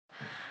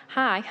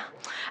Hi,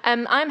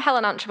 I'm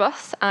Helen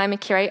Antrobus. I'm a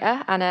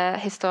curator and a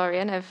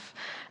historian of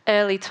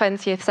early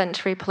 20th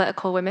century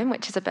political women,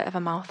 which is a bit of a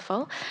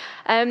mouthful.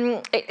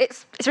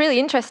 It's really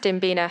interesting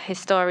being a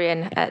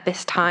historian at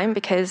this time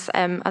because,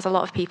 as a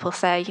lot of people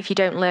say, if you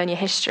don't learn your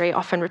history, it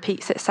often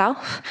repeats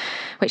itself,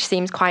 which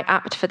seems quite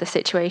apt for the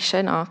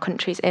situation our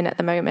country's in at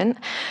the moment.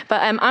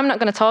 But I'm not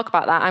going to talk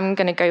about that. I'm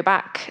going to go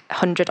back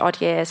 100-odd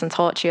years and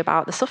talk to you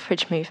about the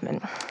suffrage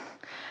movement.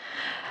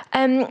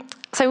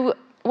 So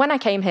when I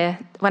came here,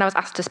 when I was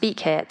asked to speak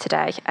here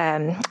today,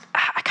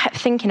 I kept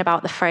thinking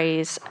about the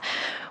phrase,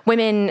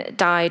 women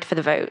died for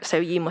the vote, so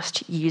you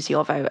must use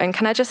your vote. And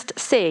can I just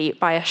see,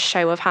 by a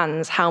show of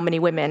hands, how many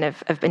women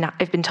have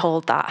been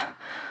told that?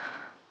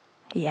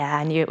 Yeah,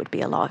 I knew it would be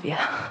a lot of you.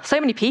 So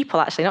many people,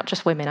 actually, not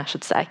just women, I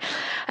should say.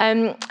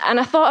 And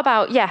I thought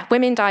about,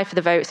 women died for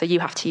the vote, so you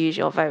have to use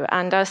your vote.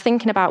 And I was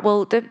thinking about,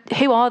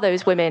 who are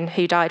those women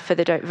who died for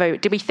the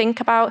vote? Did we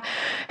think about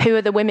who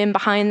are the women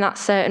behind that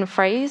certain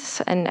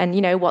phrase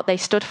and what they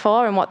stood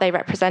for and what they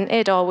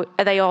represented, or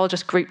are they all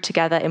just grouped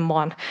together in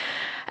one?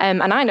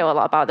 And I know a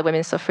lot about the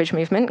women's suffrage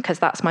movement because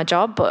that's my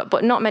job,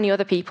 but not many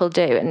other people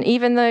do. And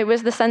even though it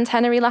was the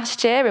centenary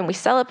last year and we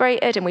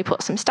celebrated and we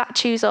put some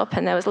statues up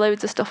and there was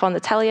loads of stuff on the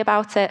telly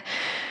about it,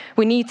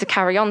 we need to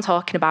carry on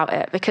talking about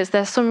it because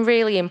there's some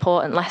really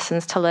important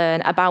lessons to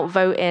learn about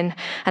voting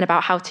and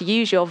about how to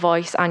use your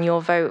voice and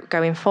your vote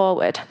going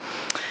forward.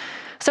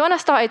 So when I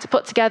started to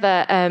put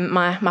together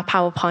my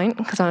PowerPoint,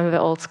 because I'm a bit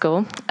old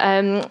school,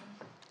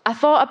 I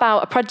thought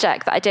about a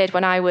project that I did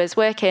when I was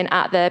working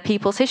at the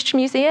People's History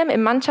Museum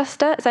in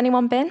Manchester. Has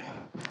anyone been?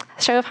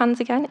 Show of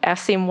hands again. I've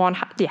seen one.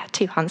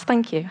 Two hands.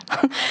 Thank you.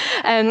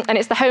 And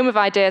it's the home of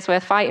ideas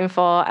worth fighting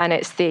for, and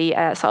it's the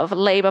sort of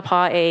Labour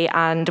Party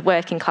and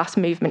working class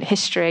movement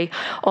history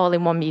all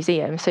in one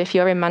museum. So if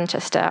you're in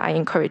Manchester, I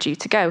encourage you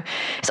to go.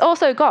 It's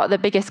also got the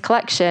biggest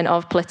collection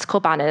of political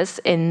banners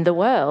in the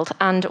world,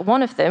 and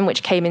one of them,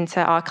 which came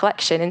into our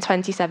collection in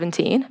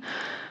 2017,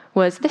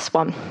 was this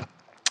one.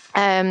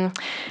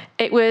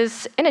 It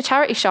was in a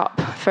charity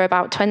shop for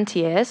about 20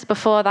 years.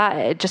 Before that,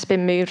 it had just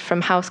been moved from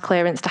house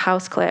clearance to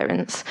house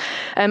clearance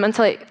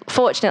until it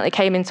fortunately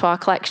came into our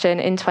collection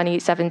in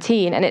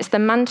 2017. And it's the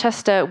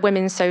Manchester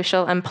Women's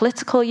Social and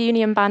Political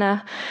Union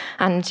banner.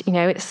 And,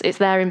 it's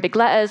there in big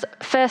letters.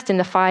 First in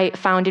the fight,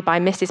 founded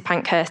by Mrs.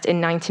 Pankhurst in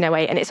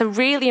 1908. And it's a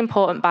really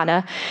important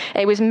banner.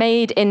 It was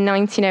made in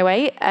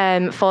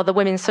 1908 for the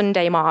Women's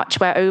Sunday March,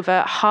 where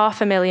over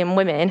 500,000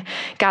 women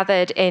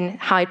gathered in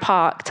Hyde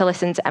Park to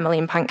listen to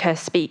Emmeline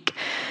Pankhurst speak.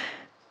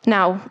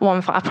 Now,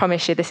 I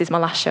promise you, this is my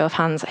last show of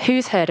hands.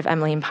 Who's heard of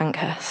Emmeline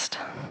Pankhurst?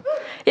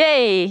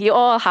 Yay, you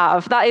all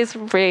have. That is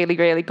really,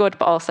 really good,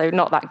 but also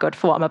not that good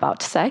for what I'm about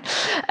to say.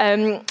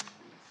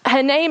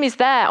 Her name is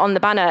there on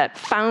the banner,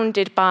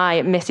 founded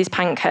by Mrs.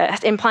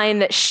 Pankhurst, implying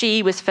that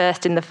she was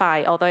first in the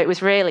fight, although it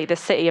was really the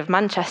city of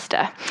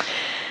Manchester.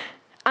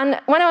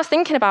 And when I was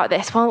thinking about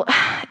this,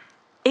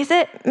 is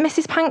it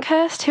Mrs.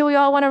 Pankhurst who we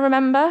all want to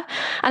remember?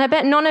 And I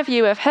bet none of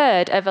you have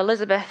heard of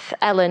Elizabeth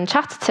Ellen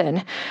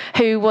Chatterton,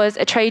 who was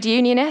a trade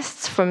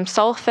unionist from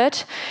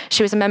Salford.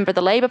 She was a member of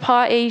the Labour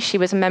Party. She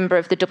was a member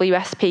of the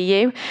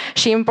WSPU.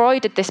 She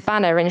embroidered this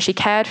banner and she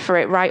cared for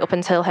it right up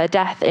until her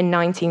death in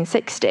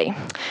 1960.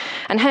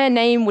 And her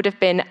name would have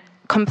been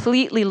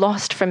completely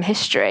lost from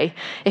history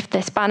if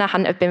this banner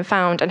hadn't have been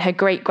found and her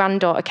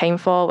great-granddaughter came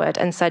forward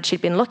and said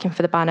she'd been looking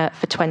for the banner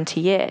for 20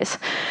 years.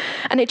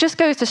 And it just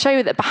goes to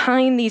show that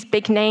behind these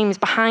big names,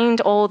 behind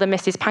all the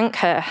Mrs.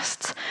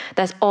 Pankhursts,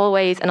 there's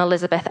always an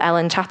Elizabeth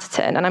Ellen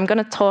Chatterton, and I'm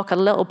going to talk a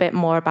little bit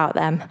more about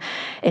them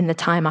in the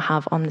time I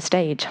have on the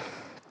stage.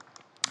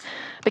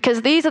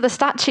 Because these are the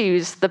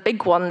statues, the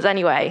big ones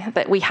anyway,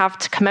 that we have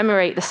to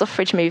commemorate the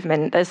suffrage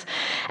movement. There's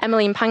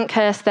Emmeline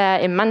Pankhurst there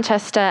in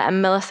Manchester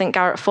and Millicent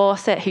Garrett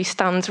Fawcett, who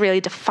stands really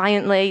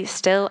defiantly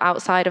still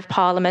outside of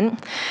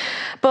Parliament.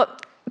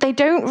 But they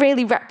don't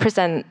really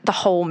represent the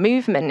whole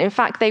movement. In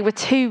fact, they were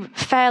two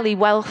fairly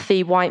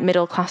wealthy white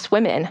middle-class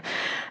women.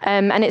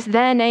 And it's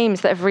their names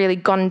that have really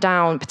gone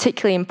down,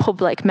 particularly in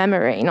public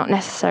memory, not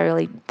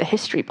necessarily the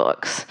history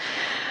books.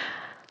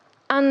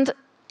 And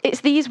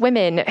it's these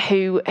women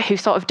who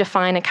sort of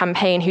define a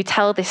campaign, who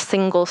tell this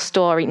single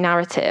story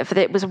narrative, that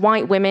it was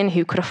white women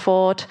who could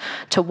afford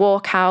to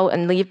walk out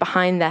and leave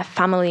behind their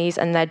families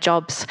and their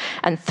jobs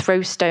and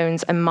throw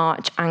stones and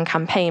march and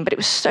campaign. But it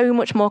was so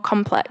much more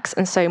complex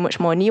and so much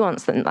more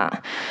nuanced than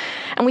that.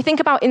 And we think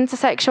about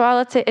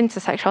intersectionality.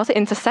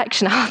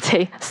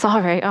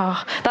 Sorry,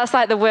 that's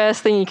like the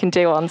worst thing you can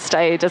do on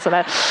stage, isn't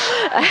it?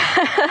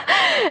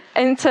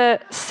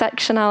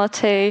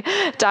 Intersectionality,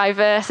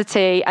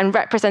 diversity, and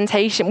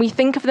representation. We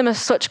think of them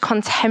as such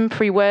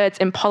contemporary words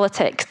in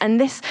politics. And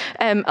this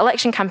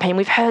election campaign,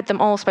 we've heard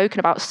them all spoken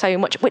about so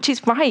much, which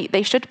is right,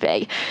 they should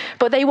be.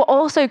 But they were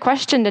also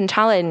questioned and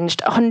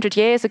challenged 100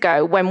 years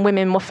ago when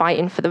women were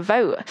fighting for the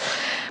vote.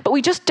 But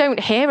we just don't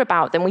hear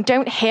about them. We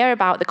don't hear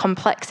about the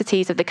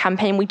complexities of the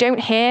campaign. We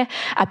hear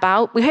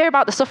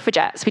about the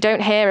suffragettes. We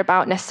don't hear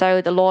about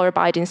necessarily the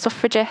law-abiding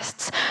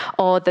suffragists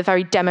or the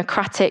very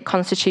democratic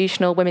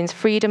Constitutional Women's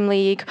Freedom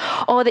League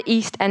or the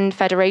East End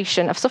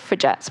Federation of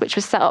Suffragettes, which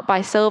was set up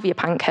by Sylvia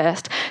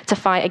Pankhurst to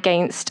fight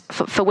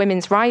for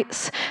women's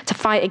rights, to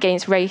fight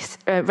against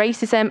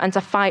racism, and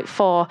to fight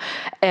for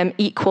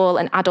equal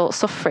and adult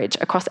suffrage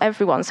across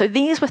everyone. So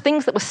these were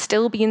things that were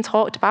still being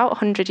talked about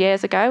 100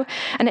 years ago,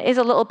 and it is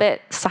a little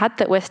bit sad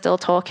that we're still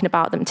talking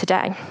about them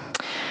today.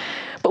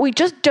 But we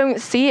just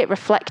don't see it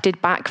reflected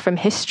back from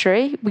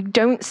history. We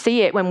don't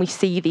see it when we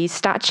see these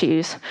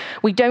statues.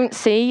 We don't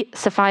see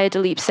Sophia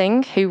Duleep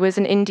Singh, who was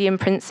an Indian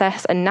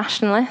princess and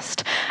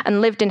nationalist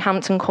and lived in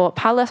Hampton Court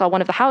Palace, or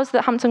one of the houses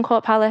at Hampton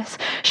Court Palace.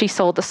 She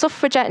sold the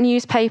Suffragette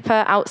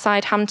newspaper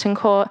outside Hampton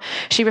Court.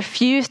 She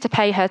refused to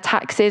pay her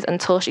taxes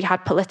until she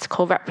had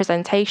political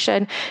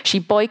representation. She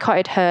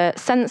boycotted her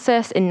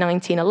census in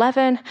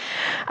 1911.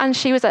 And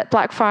she was at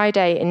Black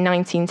Friday in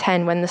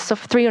 1910 when the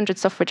 300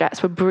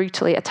 suffragettes were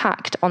brutally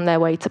attacked on their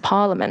way to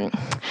Parliament.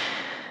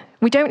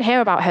 We don't hear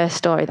about her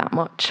story that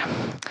much.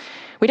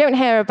 We don't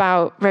hear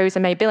about Rosa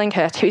May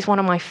Billinghurst, who's one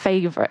of my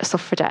favourite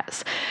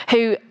suffragettes,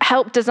 who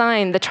helped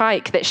design the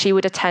trike that she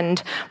would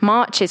attend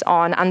marches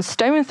on and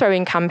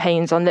stone-throwing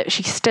campaigns on that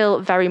she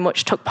still very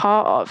much took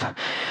part of.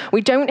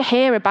 We don't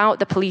hear about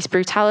the police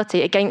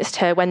brutality against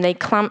her when they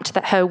clamped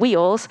her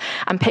wheels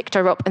and picked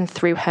her up and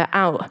threw her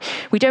out.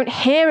 We don't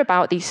hear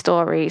about these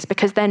stories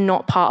because they're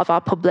not part of our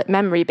public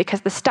memory,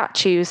 because the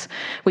statues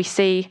we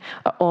see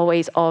are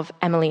always of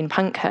Emmeline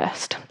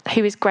Pankhurst,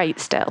 who is great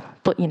still,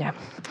 but you know.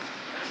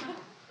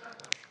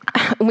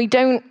 We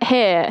don't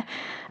hear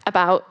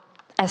about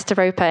Esther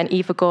Roper and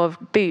Eva Gore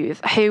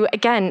Booth, who,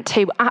 again,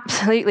 two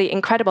absolutely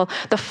incredible,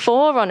 the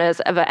forerunners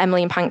of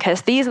Emmeline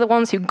Pankhurst. These are the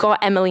ones who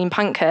got Emmeline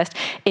Pankhurst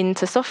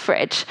into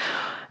suffrage.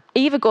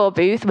 Eva Gore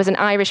Booth was an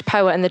Irish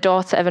poet and the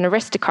daughter of an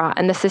aristocrat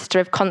and the sister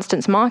of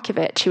Constance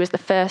Markievicz. She was the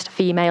first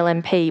female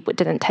MP but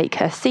didn't take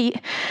her seat.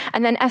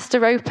 And then Esther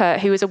Roper,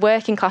 who was a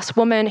working class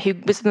woman who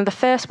was one of the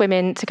first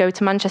women to go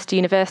to Manchester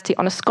University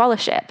on a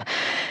scholarship.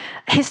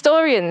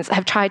 Historians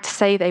have tried to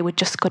say they were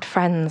just good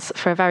friends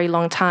for a very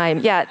long time.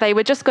 Yeah, they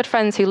were just good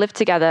friends who lived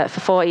together for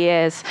 4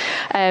 years,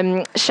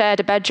 shared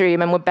a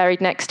bedroom and were buried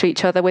next to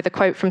each other with a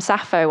quote from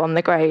Sappho on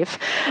the grave.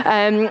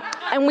 And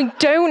we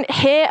don't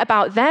hear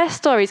about their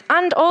stories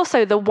and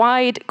also the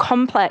wide,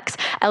 complex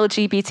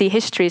LGBT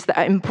histories that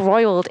are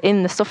embroiled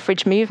in the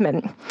suffrage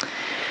movement.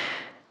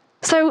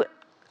 So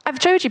I've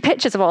showed you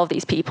pictures of all of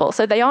these people,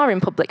 so they are in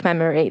public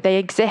memory, they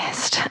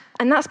exist.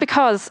 And that's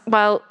because,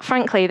 well,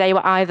 frankly, they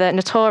were either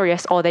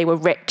notorious or they were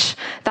rich.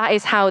 That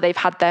is how they've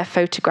had their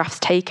photographs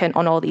taken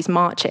on all these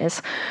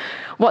marches.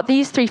 What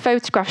these three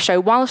photographs show,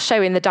 while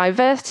showing the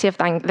diversity of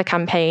the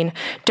campaign,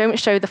 don't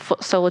show the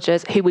foot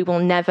soldiers who we will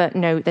never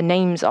know the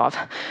names of.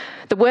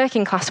 The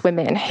working class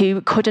women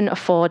who couldn't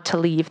afford to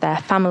leave their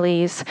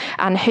families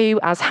and who,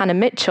 as Hannah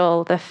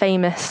Mitchell, the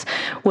famous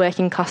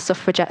working class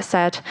suffragette,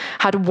 said,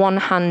 had one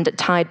hand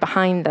tied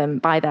behind them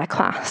by their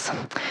class.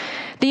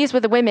 These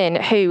were the women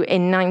who,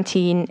 in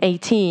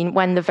 1918,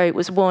 when the vote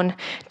was won,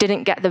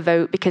 didn't get the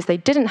vote because they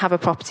didn't have a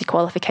property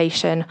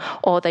qualification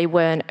or they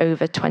weren't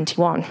over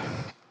 21.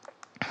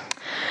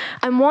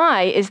 And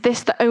why is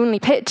this the only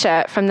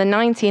picture from the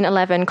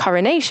 1911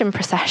 coronation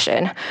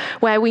procession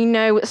where we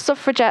know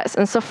suffragettes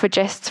and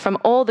suffragists from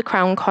all the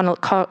Crown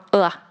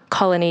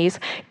colonies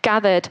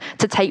gathered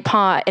to take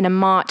part in a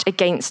march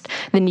against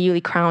the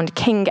newly crowned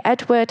King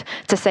Edward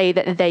to say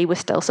that they were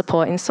still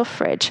supporting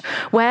suffrage?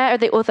 Where are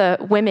the other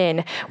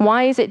women?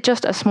 Why is it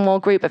just a small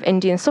group of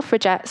Indian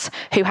suffragettes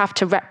who have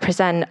to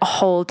represent a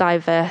whole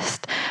diverse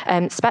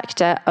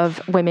spectre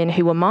of women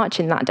who were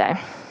marching that day?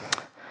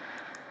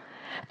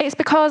 It's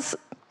because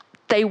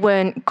they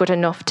weren't good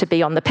enough to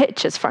be on the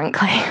pictures,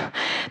 frankly.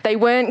 They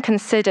weren't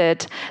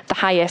considered the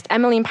highest.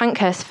 Emmeline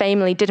Pankhurst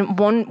famously didn't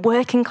want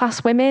working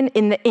class women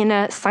in the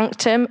inner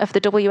sanctum of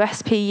the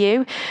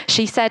WSPU.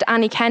 She said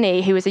Annie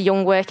Kenny, who was a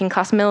young working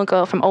class mill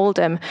girl from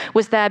Oldham,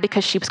 was there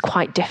because she was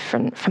quite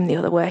different from the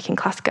other working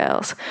class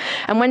girls.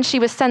 And when she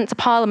was sent to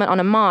Parliament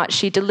on a march,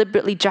 she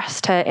deliberately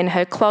dressed her in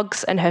her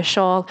clogs and her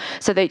shawl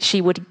so that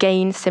she would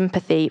gain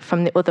sympathy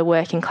from the other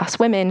working class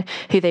women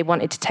who they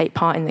wanted to take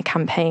part in the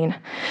campaign.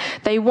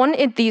 They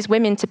wanted these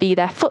women to be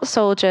their foot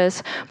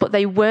soldiers, but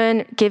they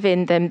weren't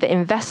giving them the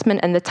investment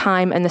and the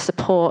time and the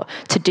support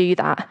to do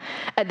that.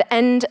 At the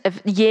end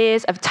of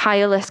years of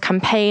tireless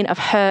campaign, of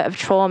hurt, of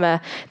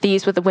trauma,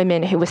 these were the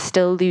women who were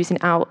still losing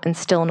out and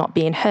still not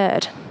being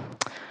heard.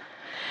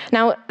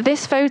 Now,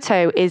 this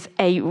photo is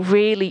a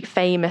really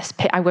famous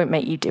I won't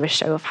make you do a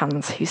show of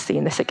hands who's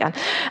seen this again.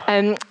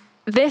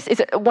 This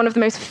is one of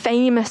the most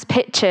famous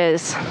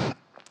pictures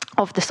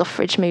of the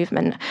suffrage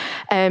movement.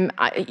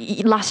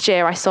 Last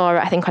year I saw it,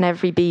 I think, on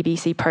every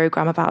BBC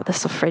programme about the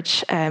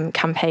suffrage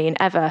campaign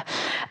ever.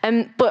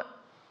 But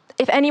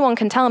if anyone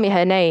can tell me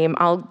her name,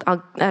 I've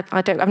not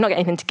got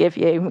anything to give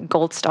you,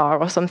 gold star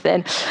or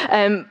something.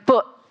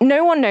 But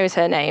no one knows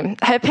her name.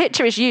 Her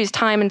picture is used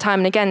time and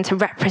time and again to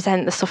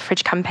represent the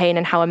suffrage campaign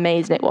and how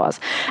amazing it was.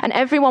 And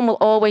everyone will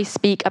always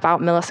speak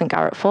about Millicent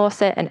Garrett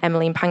Fawcett and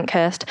Emmeline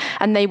Pankhurst,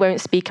 and they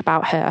won't speak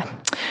about her.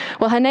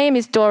 Well, her name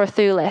is Dora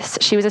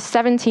Thulis. She was a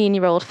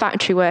 17-year-old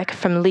factory worker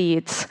from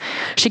Leeds.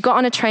 She got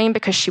on a train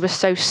because she was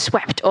so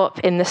swept up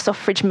in the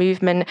suffrage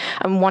movement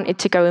and wanted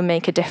to go and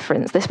make a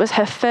difference. This was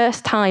her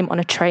first time on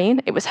a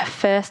train. It was her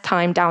first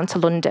time down to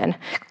London.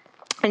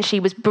 And she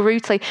was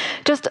brutally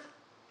just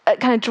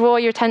kind of draw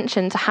your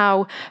attention to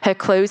how her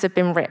clothes have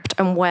been ripped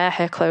and where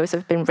her clothes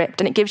have been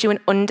ripped. And it gives you an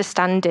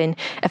understanding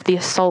of the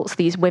assaults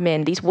these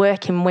women, these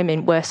working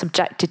women, were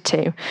subjected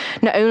to,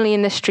 not only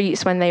in the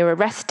streets when they were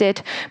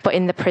arrested, but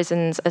in the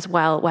prisons as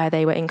well, where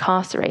they were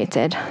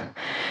incarcerated.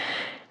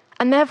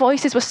 And their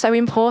voices were so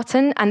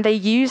important, and they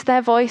used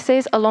their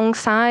voices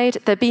alongside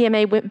the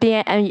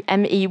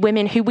BME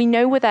women who we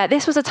know were there.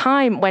 This was a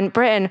time when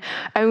Britain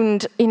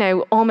owned,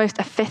 almost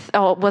a fifth,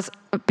 or was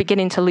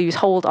beginning to lose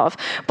hold of,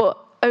 but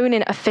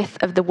owning a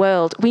fifth of the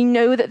world. We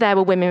know that there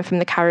were women from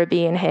the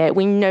Caribbean here.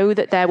 We know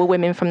that there were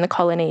women from the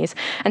colonies.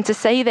 And to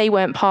say they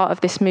weren't part of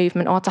this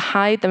movement or to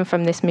hide them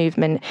from this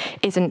movement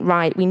isn't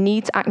right. We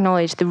need to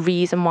acknowledge the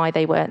reason why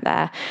they weren't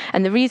there.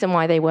 And the reason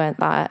why they weren't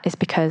there is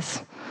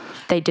because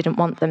they didn't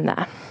want them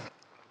there.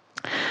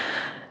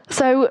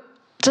 So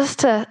just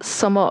to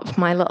sum up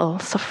my little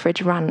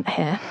suffrage rant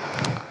here,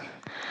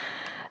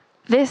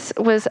 this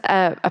was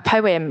a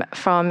poem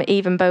from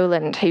Evan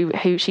Boland,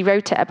 who she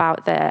wrote it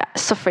about the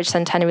suffrage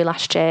centenary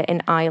last year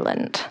in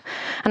Ireland.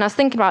 And I was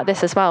thinking about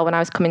this as well when I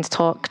was coming to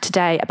talk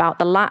today about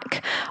the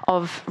lack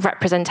of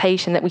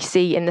representation that we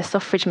see in the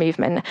suffrage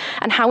movement,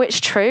 and how it's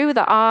true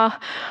that our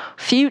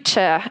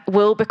future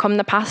will become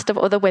the past of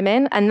other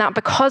women, and that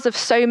because of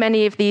so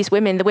many of these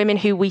women, the women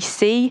who we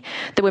see,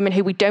 the women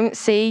who we don't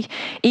see,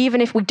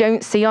 even if we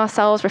don't see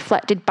ourselves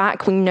reflected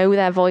back, we know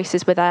their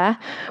voices were there.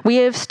 We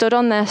have stood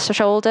on their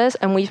shoulders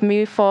and we've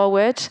moved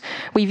forward.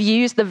 We've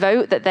used the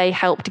vote that they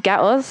helped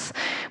get us.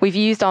 We've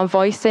used our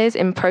voices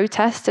in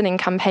protest and in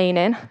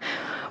campaigning.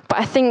 But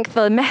I think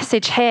the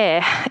message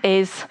here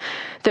is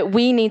that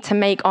we need to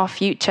make our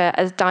future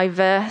as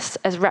diverse,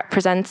 as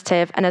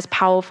representative, and as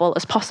powerful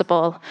as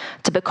possible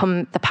to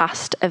become the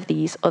past of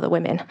these other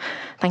women.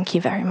 Thank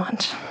you very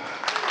much.